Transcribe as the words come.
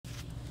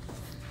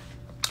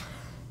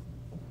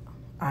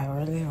I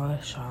really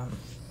wish she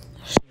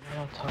would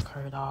have took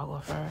her dog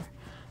with her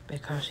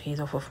because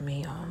he's with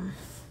me.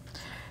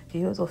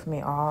 He was with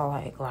me all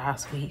like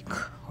last week.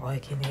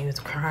 Like he was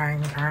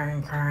crying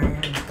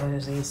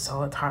because he's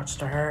so attached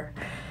to her.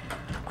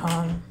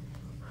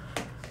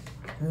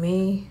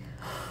 Me,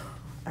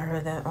 I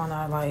didn't want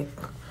to like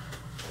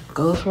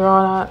go through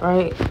all that,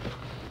 right?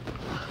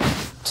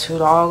 2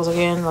 dogs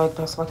again, like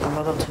that's like a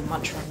little too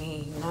much for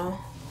me, you know?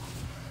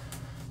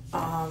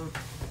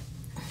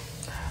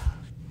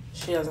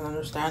 She doesn't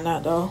understand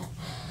that though.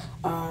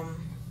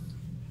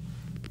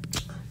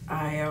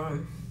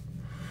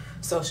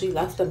 So she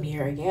left him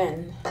here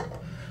again,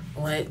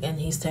 like, and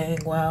he's saying,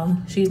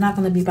 well, she's not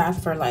gonna be back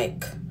for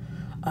like,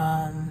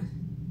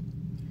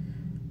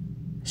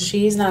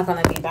 she's not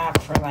gonna be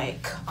back for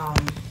like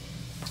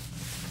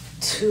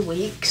 2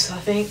 weeks, I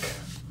think,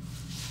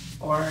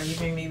 or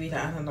even maybe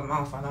the end of the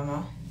month, I don't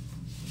know.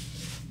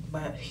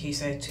 But he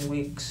said 2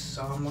 weeks,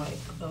 so I'm like,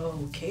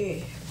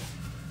 okay.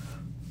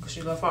 Cause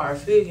she left all her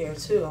food here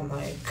too. I'm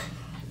like,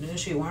 didn't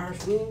she want her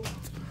food?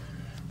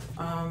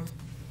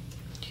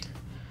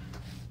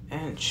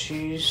 And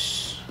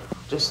she's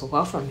just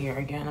left him here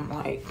again. I'm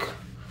like,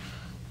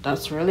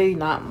 that's really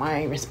not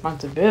my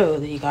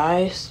responsibility,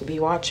 guys, to be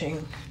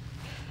watching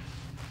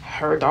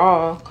her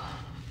dog.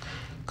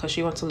 Cause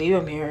she wants to leave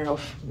him here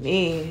with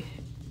me.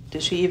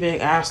 Did she even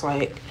ask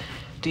like,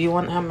 do you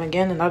want him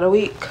again another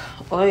week?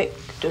 Like,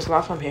 just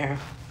left him here.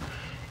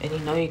 And you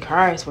know he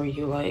cries for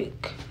you,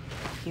 like,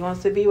 he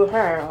wants to be with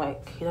her,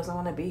 like, he doesn't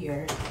want to be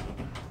here.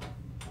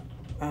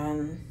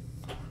 And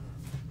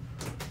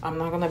I'm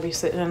not gonna be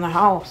sitting in the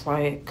house,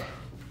 like,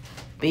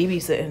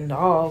 babysitting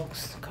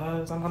dogs,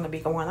 because I'm gonna be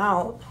going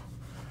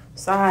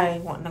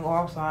outside, wanting to go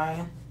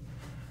outside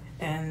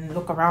and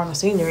look around the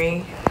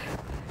scenery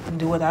and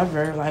do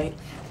whatever, like,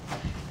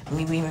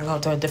 maybe even go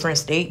to a different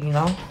state, you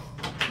know?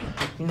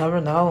 You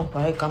never know,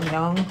 like, I'm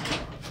young.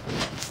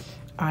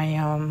 I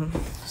am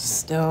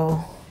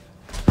still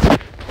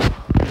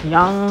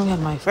young,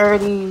 in my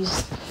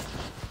 30s.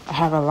 I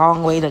have a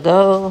long way to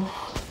go.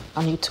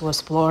 I need to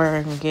explore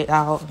and get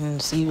out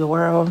and see the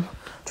world,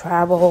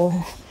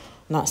 travel,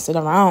 not sit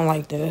around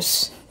like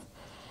this.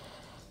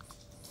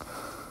 I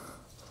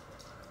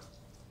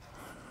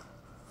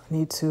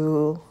need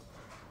to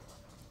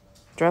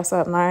dress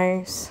up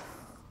nice,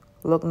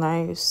 look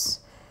nice,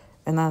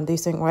 in a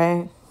decent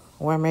way,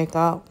 wear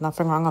makeup,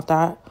 nothing wrong with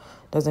that.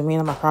 Doesn't mean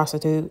I'm a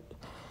prostitute.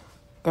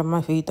 Get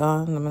my feet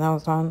done, my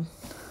nails done.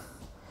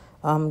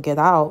 Get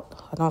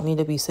out. I don't need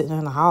to be sitting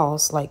in the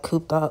house, like,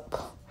 cooped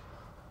up.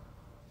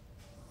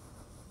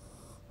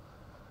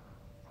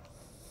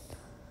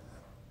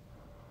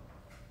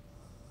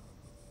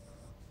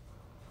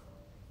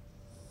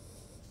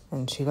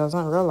 And she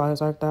doesn't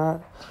realize like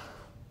that.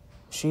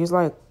 She's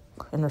like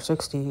in her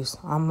 60s.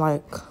 I'm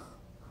like,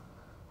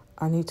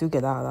 I need to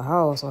get out of the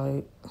house.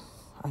 Like,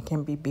 I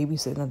can't be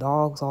babysitting the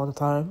dogs all the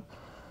time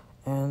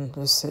and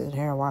just sitting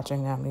here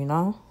watching them, you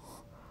know?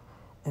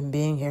 And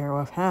being here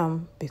with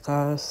him,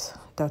 because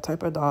that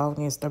type of dog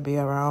needs to be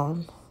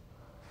around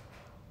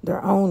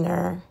their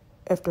owner.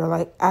 If they're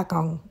like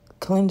acting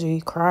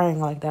clingy, crying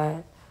like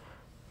that,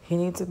 he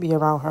needs to be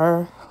around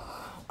her.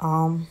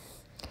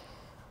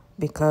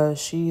 Because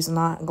she's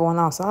not going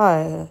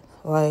outside.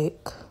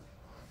 Like,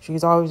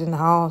 she's always in the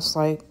house,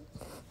 like,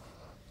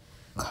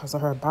 because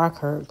of her back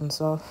hurt and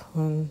stuff.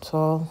 And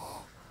so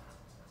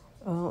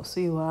I don't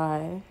see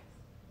why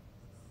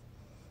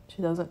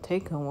she doesn't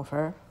take him with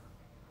her,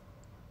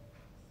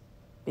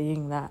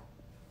 being that,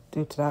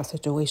 due to that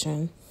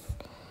situation.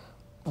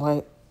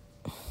 Like,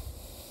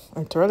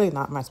 it's really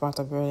not my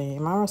responsibility.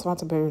 My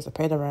responsibility is to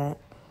pay the rent,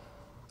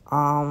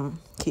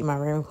 keep my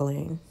room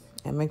clean,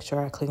 and make sure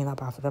I clean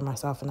up after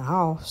myself in the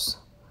house.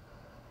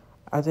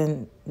 I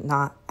did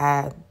not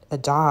add a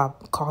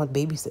job called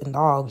babysitting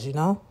dogs, you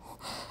know?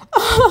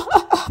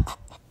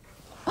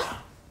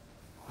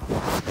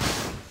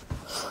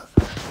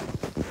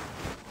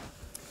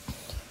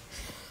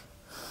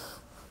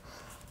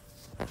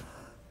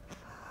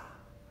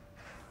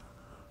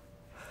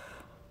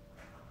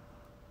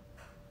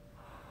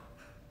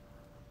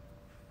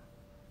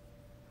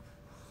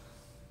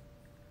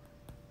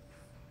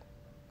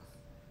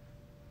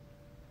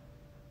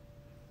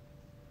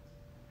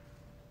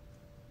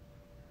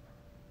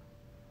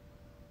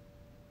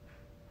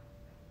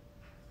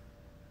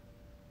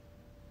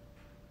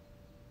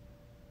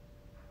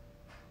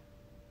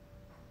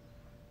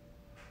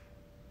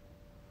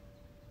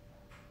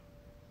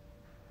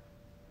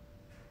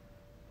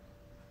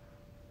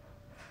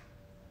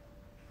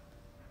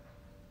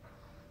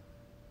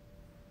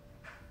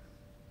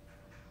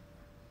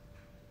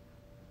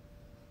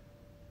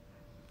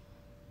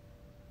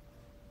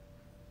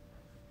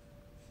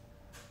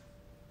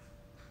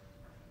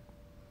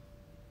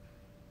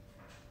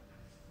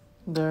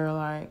 They're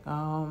like,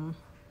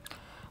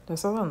 this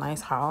is a nice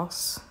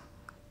house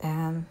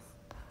and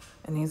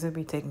it needs to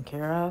be taken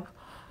care of.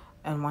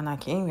 And when I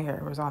came here,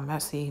 it was all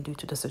messy due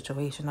to the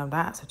situation of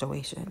that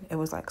situation. It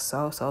was like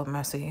so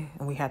messy,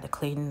 and we had to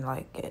clean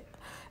like it.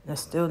 And it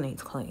still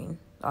needs clean.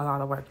 A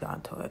lot of work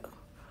done to it.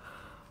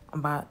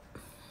 But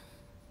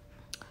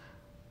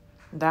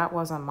that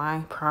wasn't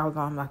my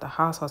problem that the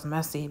house was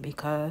messy,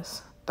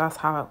 because that's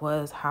how it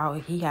was, how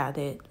he had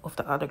it with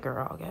the other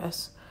girl, I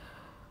guess.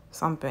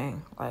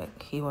 Something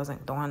like he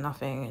wasn't doing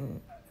nothing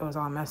and it was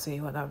all messy,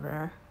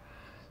 whatever.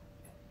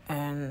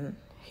 And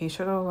he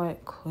should have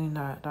like cleaned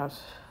that. That's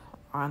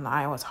and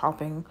I was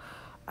helping.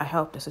 I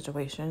helped the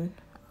situation.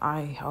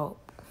 I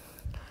helped.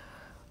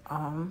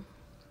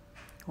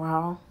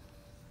 Well,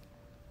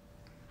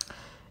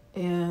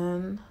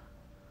 and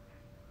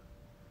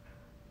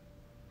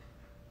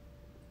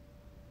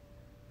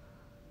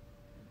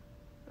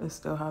it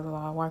still has a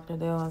lot of work to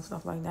do and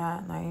stuff like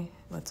that. And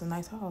it's a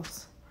nice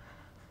house.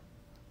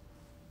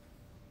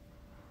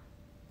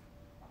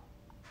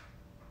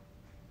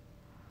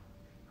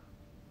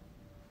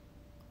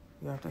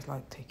 You have to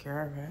like take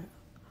care of it.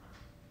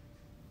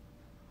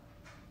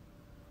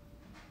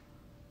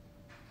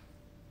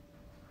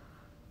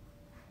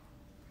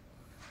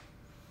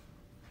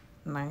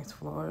 Nice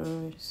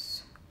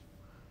floors.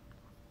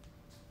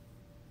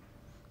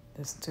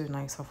 There's two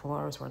nicer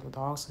floors where the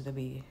dogs should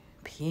be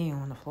peeing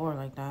on the floor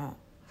like that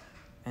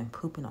and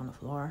pooping on the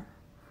floor.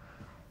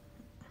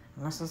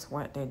 This is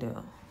what they do.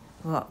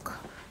 Look,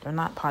 they're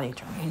not potty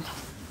trained.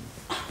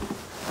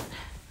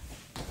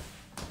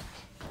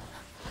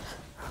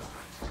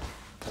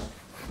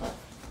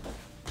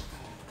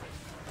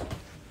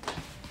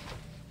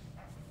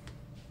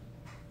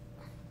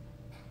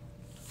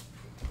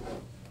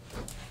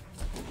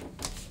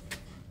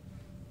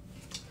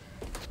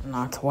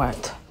 Not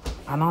what.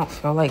 I don't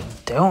feel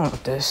like dealing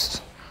with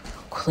this.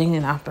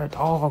 Cleaning after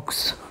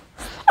dogs.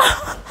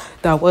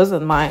 That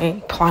wasn't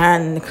my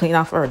plan, to clean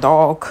after a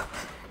dog.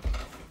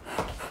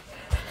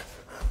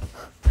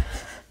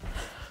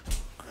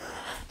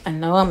 I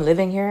know I'm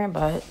living here,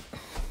 but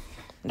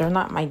they're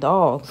not my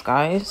dogs,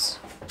 guys.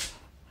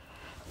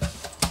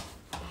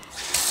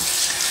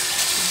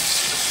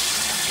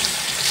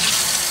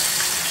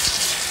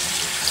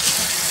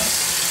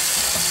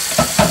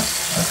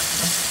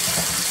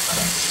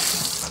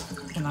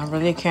 And I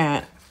really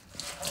can't.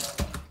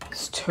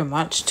 It's too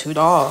much, 2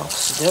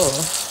 dogs to deal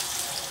with.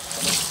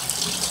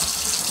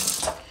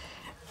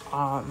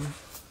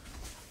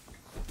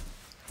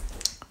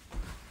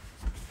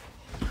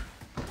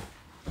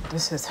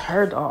 This is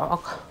her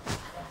dog.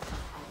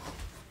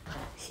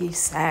 He's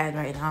sad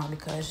right now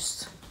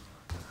because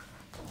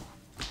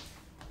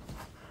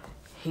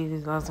he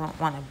doesn't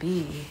want to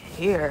be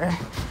here.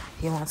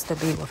 He wants to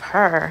be with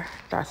her.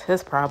 That's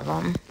his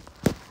problem.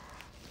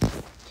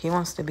 He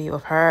wants to be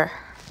with her.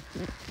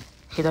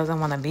 He doesn't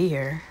want to be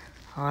here.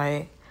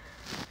 Right?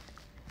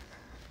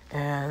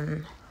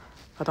 And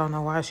I don't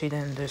know why she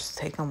didn't just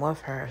take him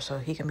with her so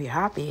he can be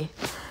happy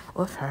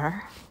with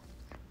her.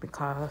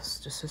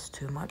 Because this is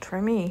too much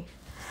for me.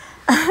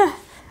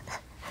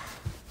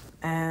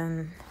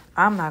 And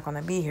I'm not going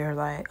to be here.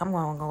 Like, I'm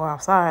going to go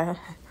outside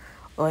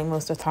like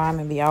most of the time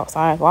and be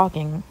outside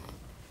walking.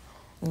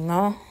 You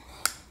know?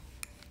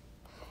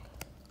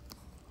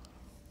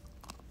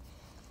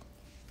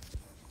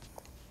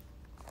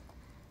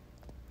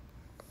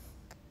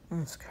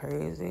 It's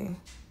crazy.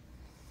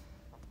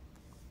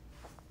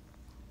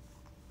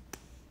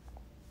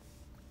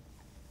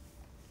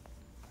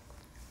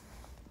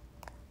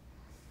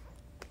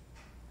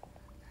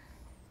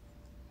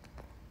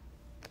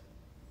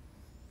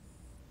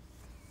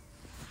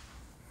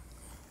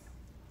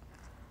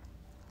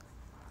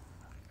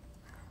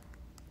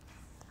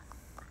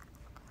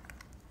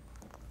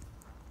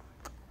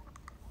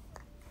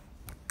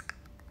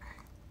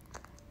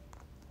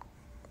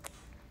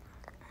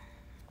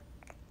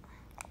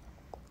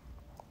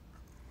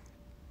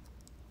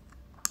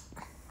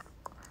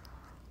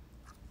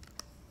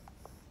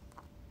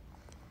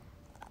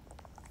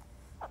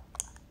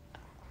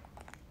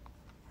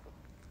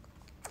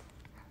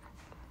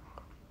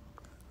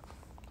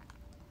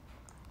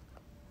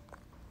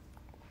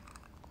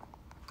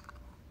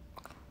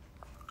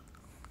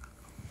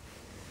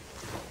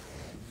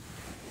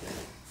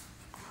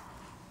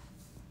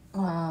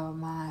 Oh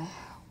my.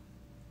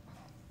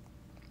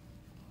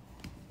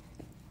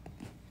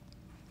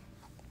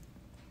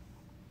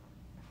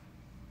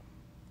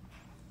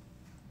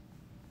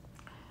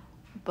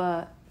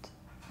 But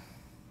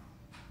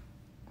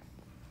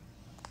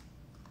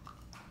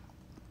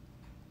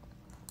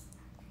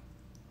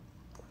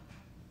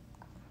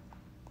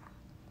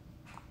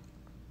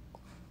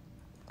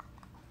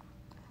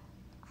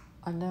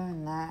other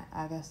than that,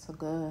 I guess it's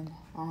good.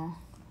 I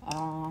don't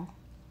know.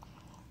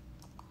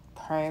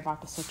 Pray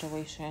about the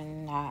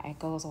situation that it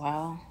goes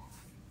well.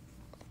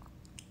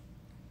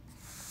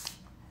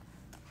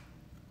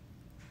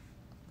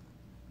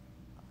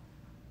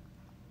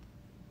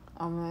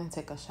 I'm going to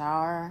take a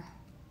shower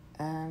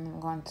and I'm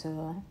going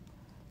to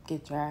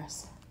get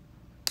dressed.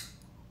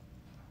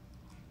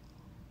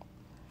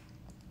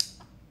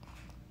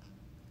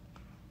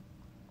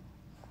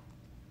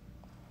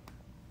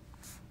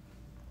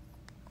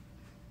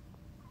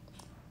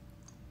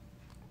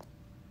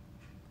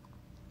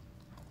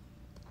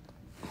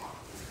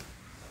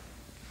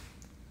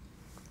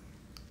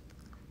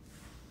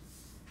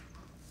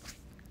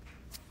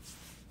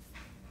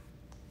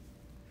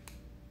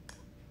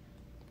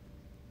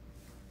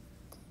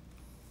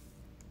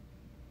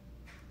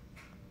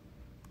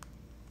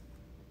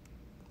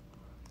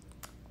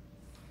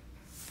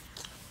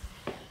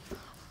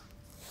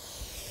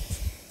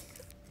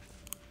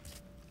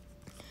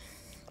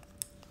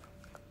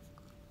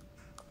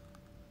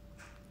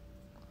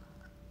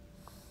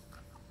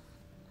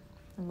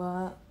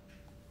 But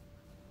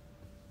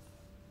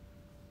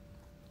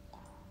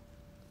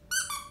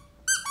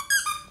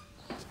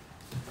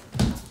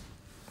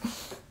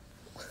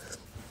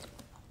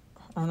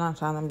I'm not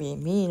trying to be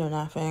mean or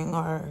nothing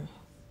or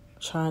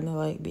trying to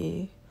like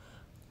be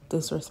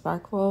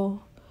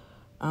disrespectful.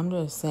 I'm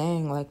just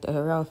saying like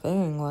the real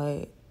thing.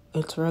 Like,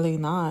 it's really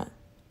not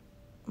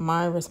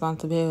my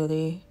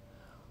responsibility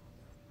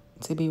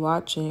to be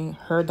watching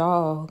her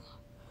dog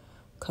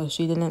because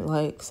she didn't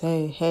like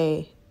say,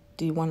 hey,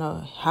 do you want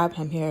to have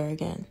him here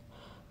again?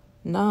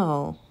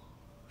 No.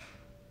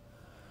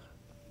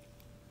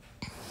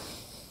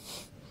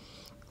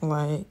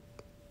 Like,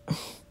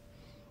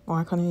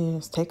 why couldn't you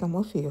just take him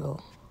with you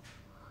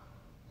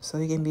so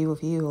he can be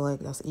with you? Like,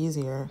 that's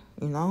easier,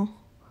 you know?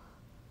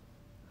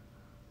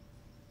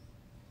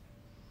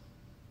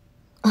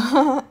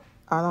 I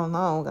don't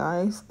know,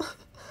 guys.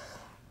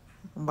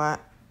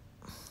 But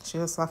she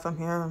just left him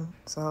here,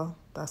 so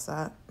that's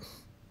that.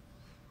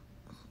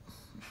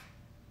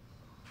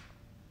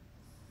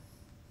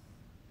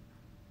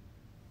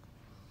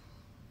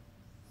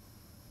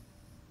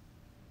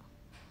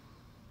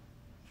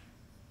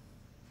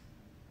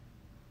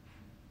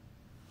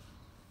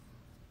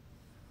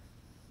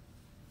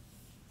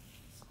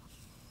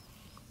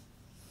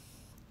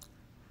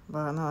 But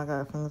I know I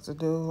got things to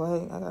do.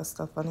 Like, I got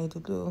stuff I need to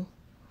do.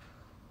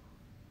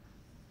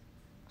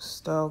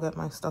 Still get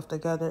my stuff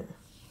together.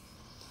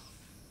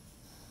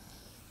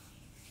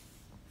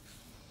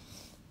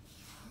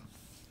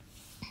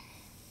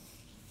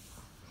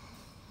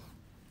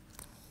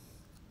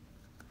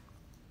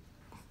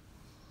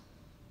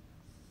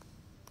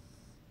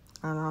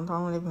 And I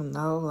don't even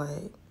know,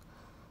 like,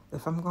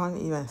 if I'm going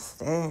to even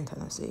stay in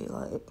Tennessee.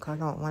 Like, I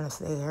don't want to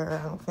stay here,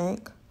 I don't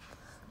think.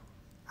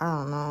 I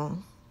don't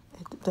know.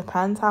 It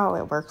depends how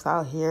it works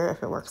out here.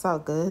 If it works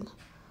out good,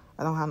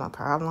 I don't have no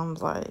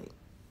problems. Like,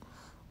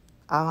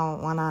 I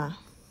don't want to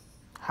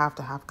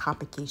have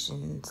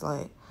complications.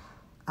 Like,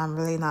 I'm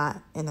really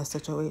not in a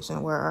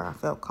situation where I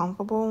feel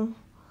comfortable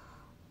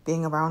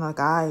being around a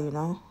guy, you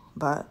know?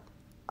 But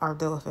I'll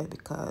deal with it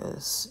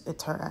because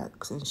it's her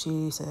ex, and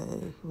she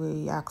said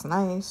we acts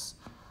nice.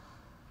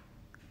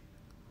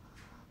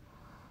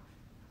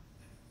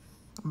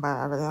 But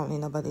I really don't need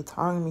nobody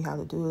telling me how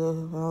to do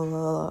this. Blah,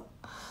 blah,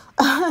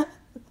 blah.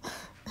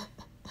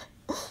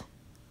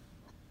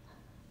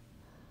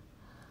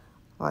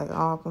 Like,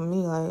 all for me,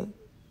 like,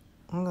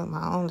 I'm getting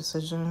my own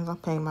decisions. I'm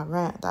paying my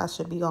rent. That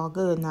should be all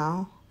good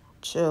now.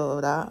 Chill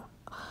with that.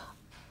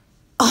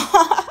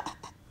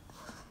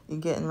 You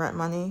getting rent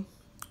money?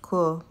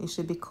 Cool. You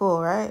should be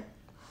cool, right?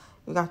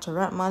 You got your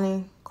rent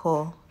money?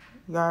 Cool.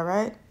 You all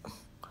right?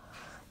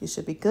 You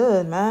should be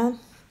good, man.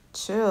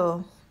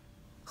 Chill.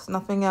 There's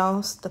nothing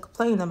else to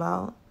complain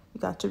about.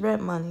 You got your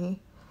rent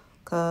money.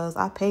 Because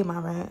I pay my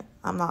rent.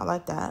 I'm not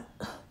like that.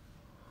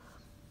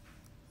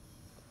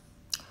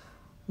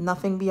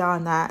 Nothing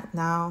beyond that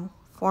now.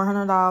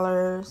 $400,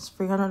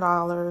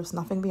 $300,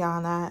 nothing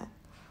beyond that.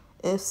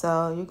 If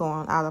so, you're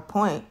going out of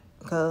point.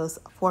 Because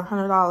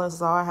 $400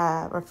 is all I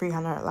have. Or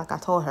 $300, like I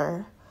told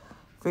her.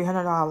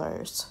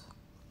 $300.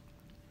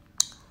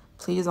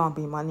 Please don't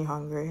be money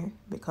hungry.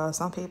 Because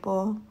some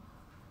people,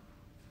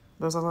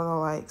 there's a little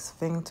like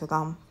thing to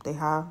them. They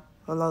have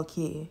a low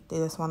key. They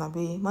just want to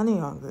be money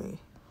hungry.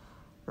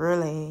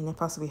 Really, and they're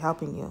supposed to be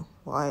helping you.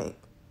 Like,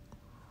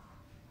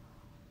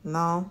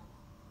 no.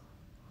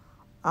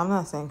 I'm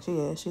not saying she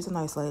is. She's a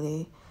nice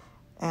lady.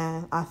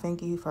 And I thank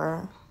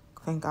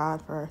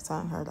God for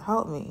sending her to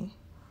help me.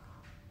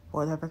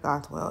 Whatever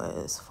God's will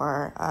is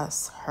for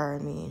us, her,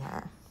 me, and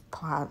her.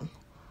 Plan.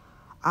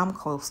 I'm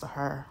close to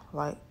her.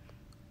 Like,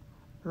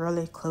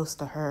 really close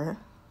to her.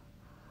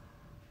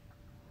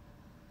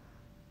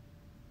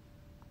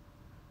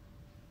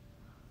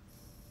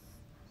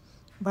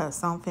 But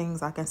some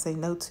things I can say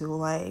no to,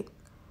 like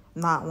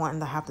not wanting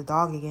to have the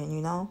dog again,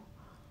 you know?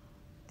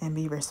 And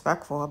be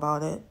respectful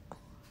about it.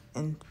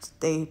 And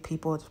the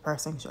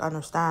person should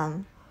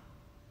understand,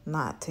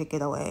 not take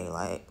it away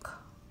like,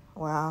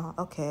 well,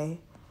 okay.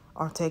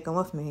 Or take it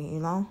with me, you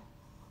know?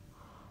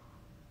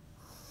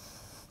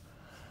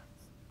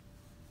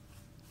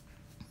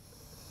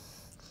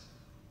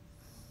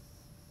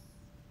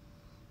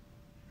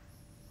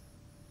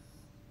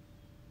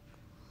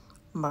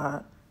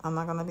 But I'm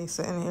not going to be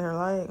sitting here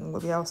like, we'll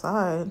be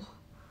outside.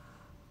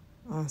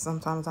 And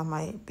sometimes I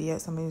might be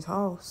at somebody's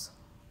house.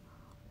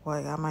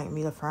 Like, I might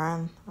meet a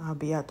friend. I'll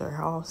be at their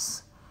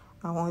house.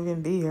 I won't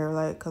even be here,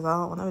 like, because I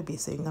don't want to be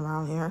sitting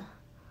around here.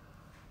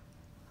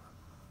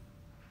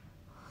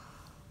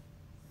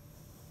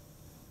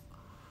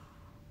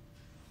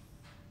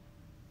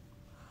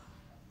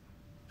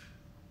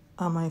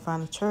 I might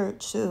find a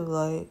church, too.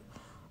 Like,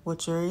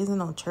 which there is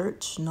no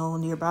church, no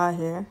nearby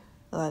here.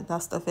 Like,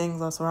 that's the things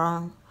that's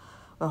wrong.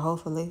 But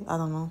hopefully, I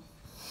don't know.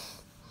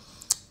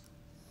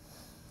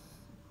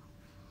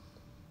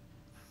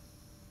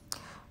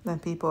 Then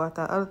people at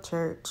that other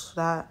church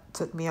that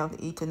took me out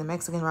to eat in the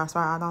Mexican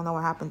restaurant, I don't know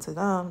what happened to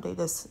them. They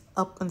just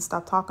up and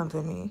stopped talking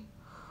to me.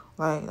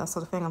 Like, that's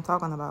the thing I'm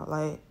talking about.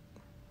 Like,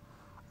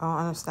 I don't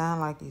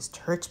understand, like, these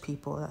church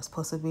people that's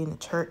supposed to be in the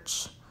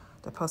church.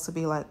 They're supposed to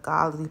be, like,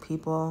 godly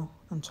people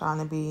and trying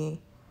to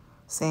be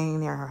saying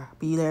they're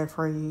be there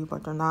for you,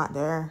 but they're not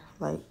there.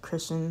 Like,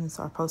 Christians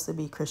are supposed to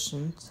be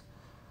Christians.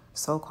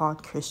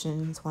 So-called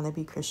Christians want to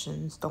be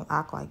Christians. Don't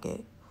act like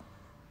it.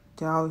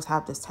 They always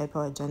have this type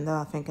of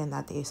agenda, thinking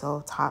that they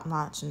so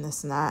top-notch and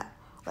this and that.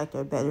 Like,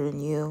 they're better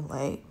than you.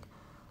 Like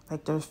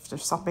there's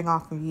something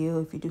off of you.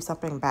 If you do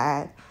something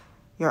bad,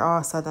 you're all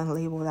of a sudden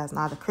labeled as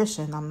not a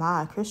Christian. I'm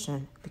not a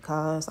Christian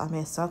because I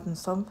made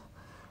something,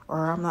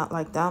 or I'm not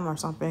like them or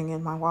something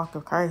in my walk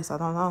of Christ. I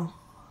don't know.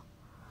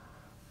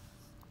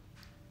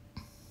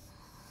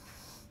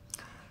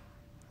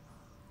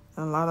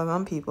 And a lot of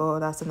them people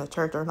that's in the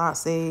church are not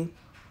saved.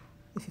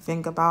 If you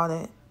think about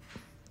it,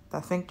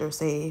 that think they're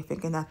saved,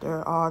 thinking that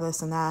they're all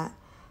this and that,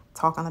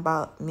 talking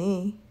about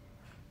me.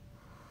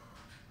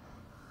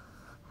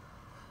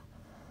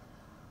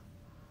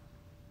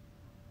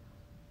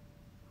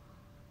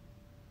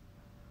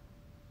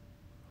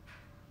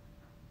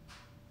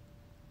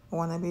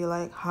 Want to be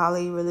like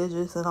highly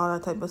religious and all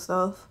that type of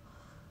stuff.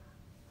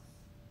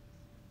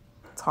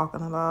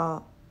 Talking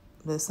about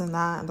this and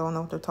that and don't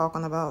know what they're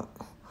talking about.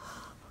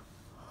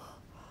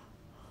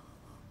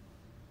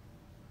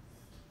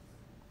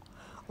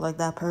 Like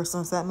that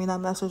person sent me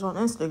that message on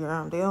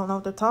Instagram. They don't know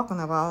what they're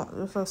talking about.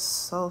 They're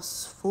just so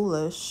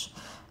foolish.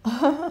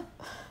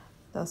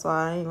 That's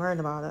why I ain't worried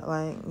about it.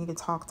 Like, you can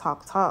talk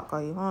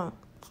all you want.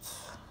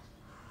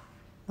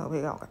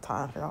 Nobody got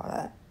time for all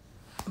that.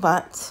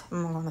 But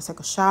I'm going to take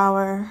a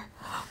shower.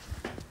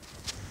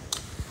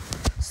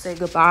 Say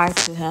goodbye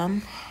to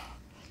him.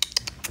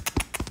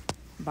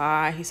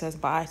 Bye. He says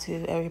bye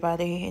to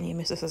everybody. And he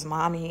misses his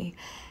mommy.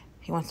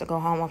 He wants to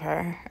go home with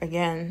her.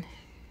 Again,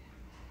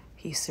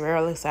 he's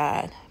really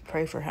sad.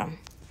 Pray for him.